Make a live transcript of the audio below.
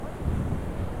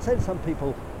say to some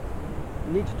people,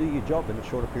 you need to do your job in a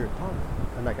shorter period of time.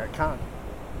 And they go, can't.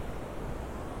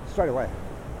 Straight away.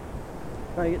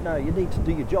 No, you need to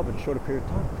do your job in a shorter period of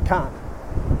time. Can't.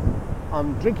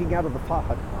 I'm drinking out of the fire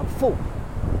hydrant. I'm full.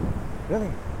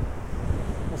 Really?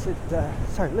 I said,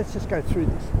 so let's just go through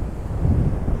this.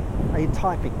 Are you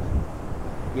typing?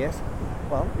 Yes.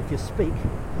 Well, if you speak,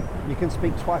 you can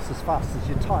speak twice as fast as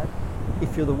you type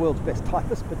if you're the world's best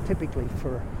typist, but typically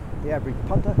for the average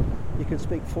punter, you can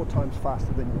speak 4 times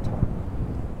faster than you type.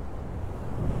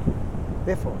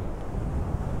 Therefore,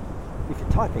 if you're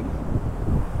typing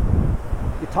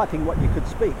what you could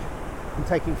speak and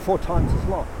taking 4 times as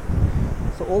long.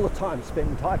 So all the time spent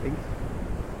in typing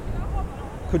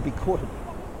could be courted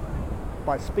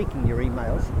by speaking your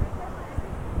emails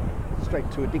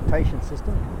straight to a dictation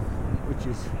system, which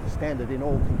is standard in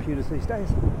all computers these days,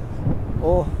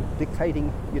 or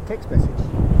dictating your text message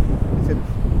instead of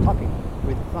typing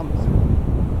with thumbs.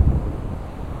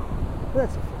 But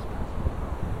that's the first part.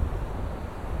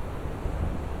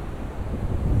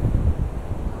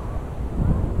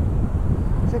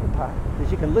 The second part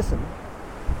is you can listen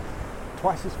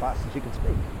twice as fast as you can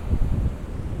speak.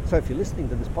 So if you're listening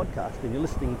to this podcast and you're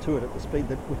listening to it at the speed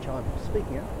at which I'm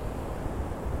speaking at,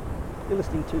 you're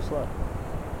listening too slow.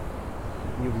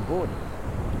 You'll be bored.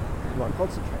 You won't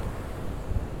concentrate.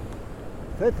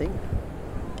 Third thing,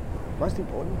 most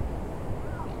important,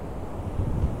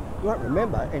 you won't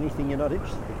remember anything you're not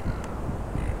interested in.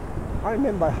 I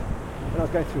remember when I was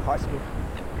going through high school,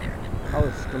 I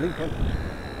was delinquent.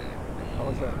 I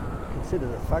was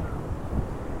considered a thug.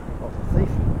 I was a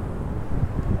thief.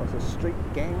 I was a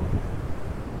street gang.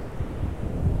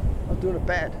 I was doing it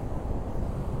bad.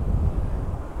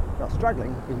 I was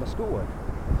struggling with my schoolwork.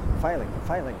 Failing,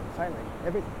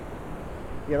 everything.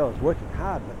 Yet I was working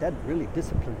hard. My dad really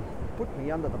disciplined me, put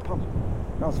me under the pump.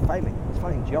 And I was failing. I was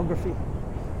failing geography.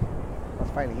 I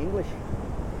was failing English.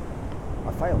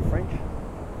 I failed French.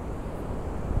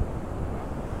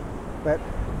 But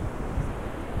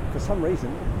for some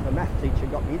reason, the math teacher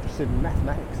got me interested in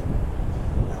mathematics.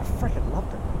 And I freaking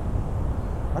loved it.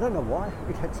 I don't know why.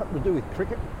 It had something to do with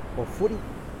cricket, or footy,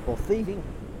 or thieving,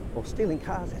 or stealing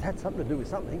cars. It had something to do with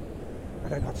something.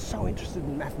 And I got so interested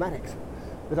in mathematics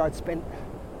that I'd spent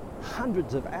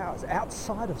hundreds of hours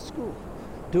outside of school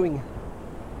doing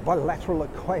bilateral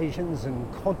equations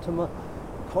and quantum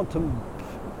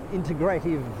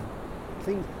integrative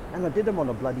things. And I did them on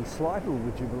a bloody slide rule,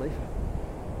 would you believe?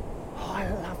 Oh, I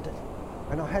loved it.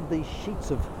 And I had these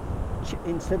sheets of,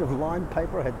 instead of lined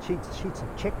paper, I had sheets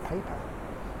of check paper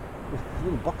with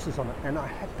little boxes on it. And I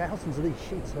had thousands of these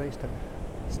sheets. I used to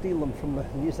steal them from the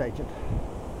newsagent.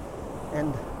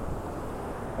 And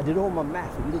I did all my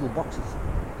math in little boxes.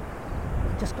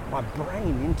 I just got my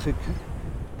brain into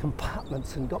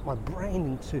compartments and got my brain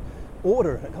into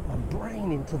order. I got my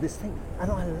brain into this thing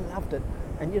and I loved it.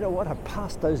 And you know what? I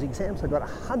passed those exams. I got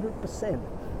 100%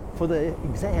 for the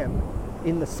exam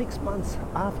in the 6 months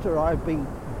after I've been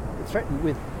threatened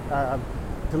with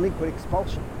delinquent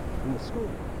expulsion in the school.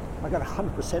 I got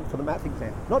 100% for the math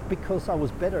exam. Not because I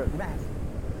was better at math,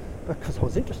 but because I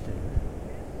was interested in it.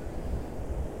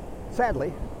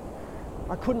 Sadly,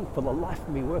 I couldn't for the life of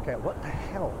me work out what the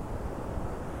hell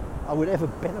I would ever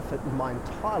benefit in my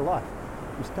entire life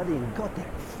from studying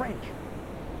goddamn French.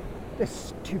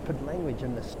 This stupid language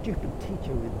and the stupid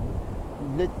teacher with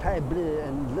le table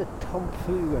and le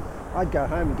tomfou, and I'd go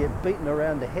home and get beaten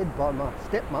around the head by my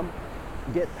stepmom,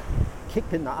 get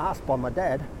kicked in the ass by my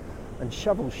dad, and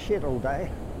shovel shit all day,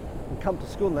 and come to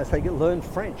school and they say, learn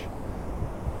French.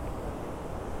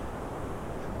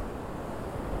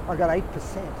 I got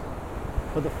 8%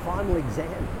 for the final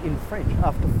exam in French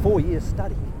after 4 years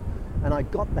study. And I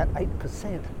got that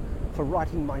 8% for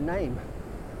writing my name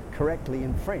correctly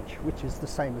in French, which is the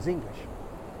same as English.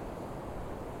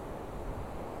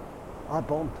 I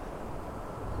bombed.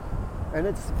 And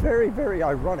it's very, very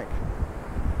ironic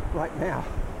right now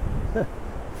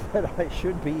that I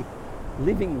should be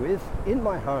living with, in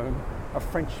my home, a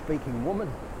French-speaking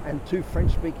woman and 2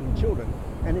 French-speaking children.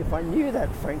 And if I knew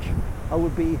that French, I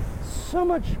would be so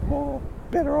much more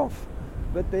better off.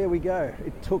 But there we go.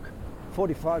 It took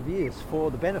 45 years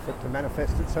for the benefit to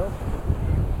manifest itself.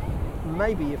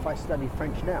 Maybe if I studied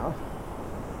French now,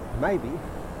 maybe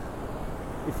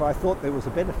if I thought there was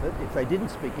a benefit, if they didn't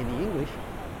speak any English,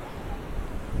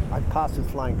 I'd pass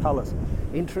with flying colours.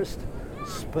 Interest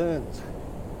spurns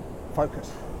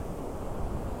focus.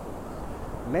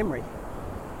 Memory,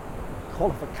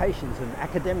 qualifications and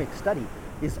academic study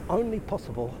is only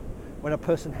possible when a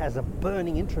person has a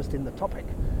burning interest in the topic,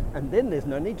 and then there's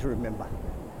no need to remember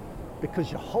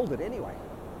because you hold it anyway.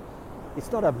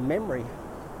 It's not a memory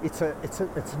It's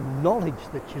knowledge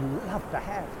that you love to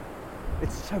have.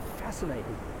 It's so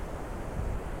fascinating.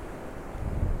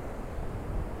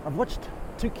 I've watched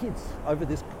two kids over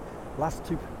this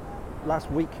last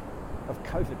week of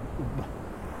COVID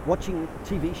watching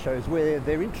TV shows where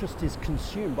their interest is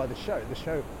consumed by the show. The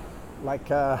show, like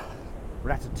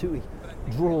Ratatouille,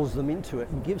 draws them into it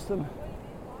and gives them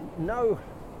no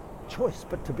choice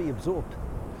but to be absorbed.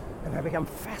 And they become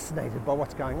fascinated by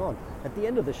what's going on. At the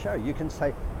end of the show, you can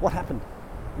say, what happened?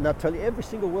 And they'll tell you every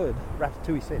single word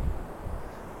Ratatouille said.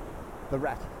 The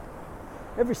rat.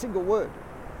 Every single word.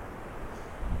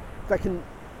 They can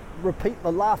repeat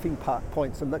the laughing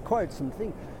points and the quotes and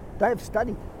things. They've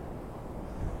studied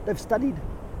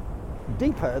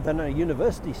deeper than a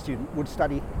university student would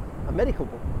study a medical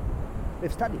book.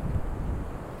 They've studied.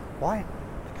 Why?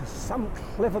 Because some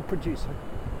clever producer,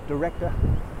 director,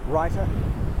 writer,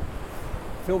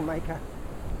 filmmaker,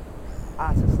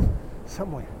 artist,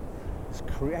 somewhere has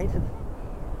created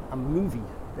a movie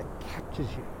that captures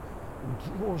you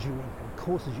and draws you in and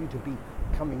causes you to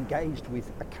become engaged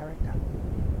with a character,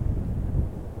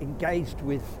 engaged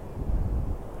with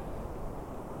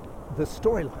the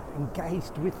storyline,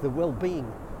 engaged with the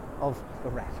well-being of the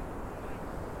rat.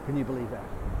 Can you believe that?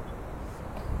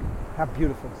 How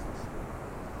beautiful is this?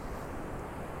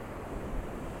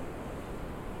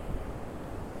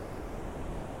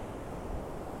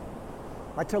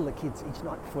 I tell the kids each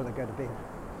night before they go to bed,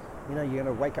 you know, you're going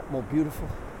to wake up more beautiful,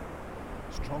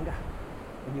 stronger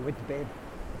when you went to bed.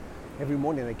 Every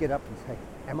morning they get up and say,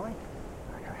 am I?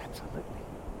 I go, absolutely.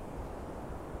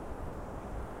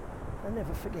 They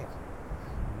never forget.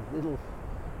 Little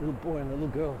boy and a little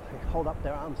girl, they hold up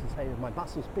their arms and say, my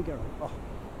muscle's bigger. And, oh,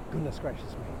 goodness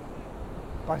gracious me.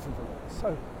 Both of them are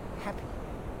so happy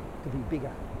to be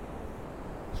bigger,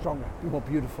 stronger, be more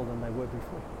beautiful than they were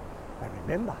before. They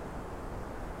remember.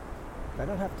 They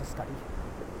don't have to study.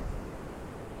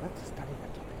 They don't have to study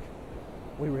that topic.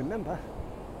 We remember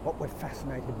what we're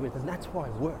fascinated with, and that's why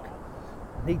work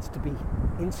needs to be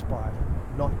inspired,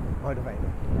 not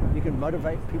motivated. You can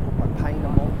motivate people by paying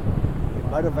them more. You can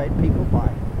motivate people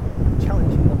by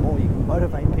challenging them more. You can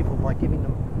motivate people by giving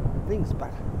them things,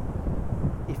 but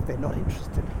if they're not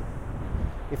interested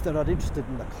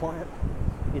in the client,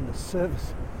 in the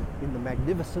service, in the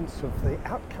magnificence of the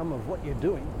outcome of what you're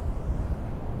doing,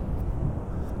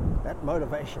 that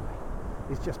motivation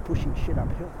is just pushing shit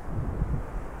uphill.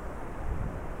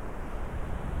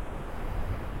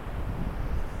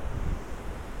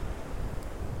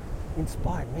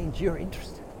 Inspired means you're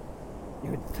interested,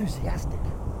 you're enthusiastic,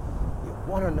 you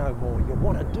want to know more, you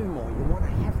want to do more, you want to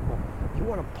have more, you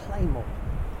want to play more.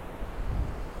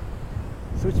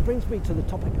 So which brings me to the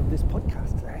topic of this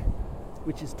podcast today,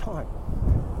 which is time.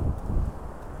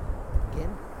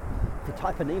 Again, if you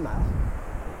type an email,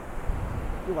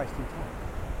 you're wasting time.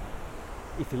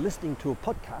 If you're listening to a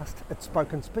podcast at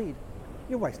spoken speed,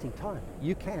 you're wasting time.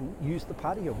 You can use the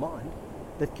part of your mind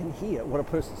that can hear what a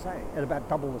person's saying at about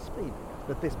double the speed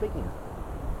that they're speaking at.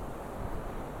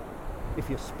 If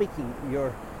you're speaking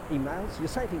your emails, you're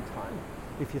saving time.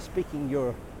 If you're speaking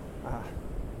your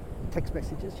text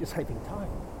messages, you're saving time.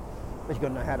 But you've got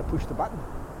to know how to push the button.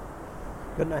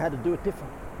 You've got to know how to do it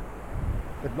different.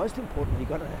 But most importantly, you've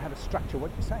got to know how to structure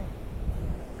what you're saying.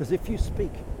 Because if you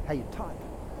speak how you type,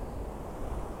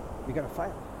 you're going to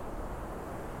fail.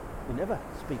 You never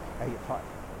speak how you type.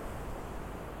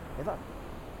 Ever.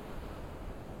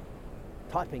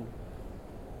 Typing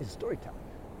is storytelling,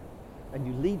 and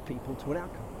you lead people to an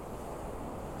outcome.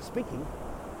 Speaking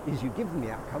is you give them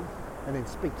the outcome and then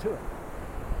speak to it.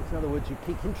 In other words, you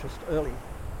pique interest early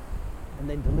and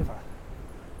then deliver.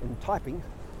 In typing,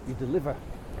 you deliver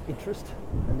interest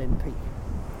and then peak.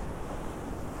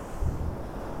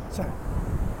 So,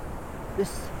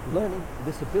 this learning,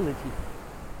 this ability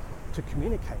to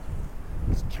communicate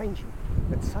is changing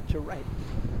at such a rate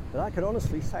that I can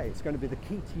honestly say it's going to be the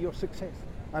key to your success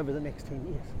over the next 10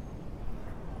 years.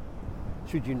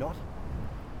 Should you not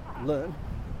learn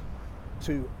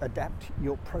to adapt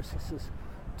your processes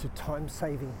to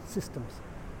time-saving systems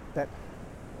that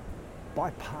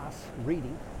bypass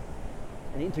reading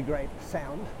and integrate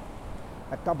sound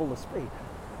at double the speed?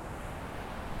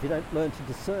 If you don't learn to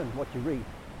discern what you read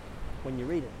when you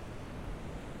read it,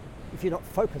 if you're not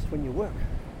focused when you work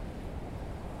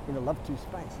in a love-to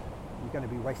space, you're going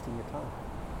to be wasting your time.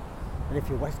 And if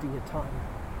you're wasting your time,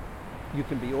 you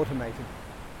can be automated.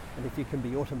 And if you can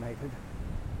be automated,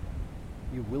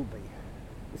 you will be.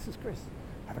 This is Chris.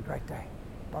 Have a great day.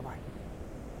 Bye-bye.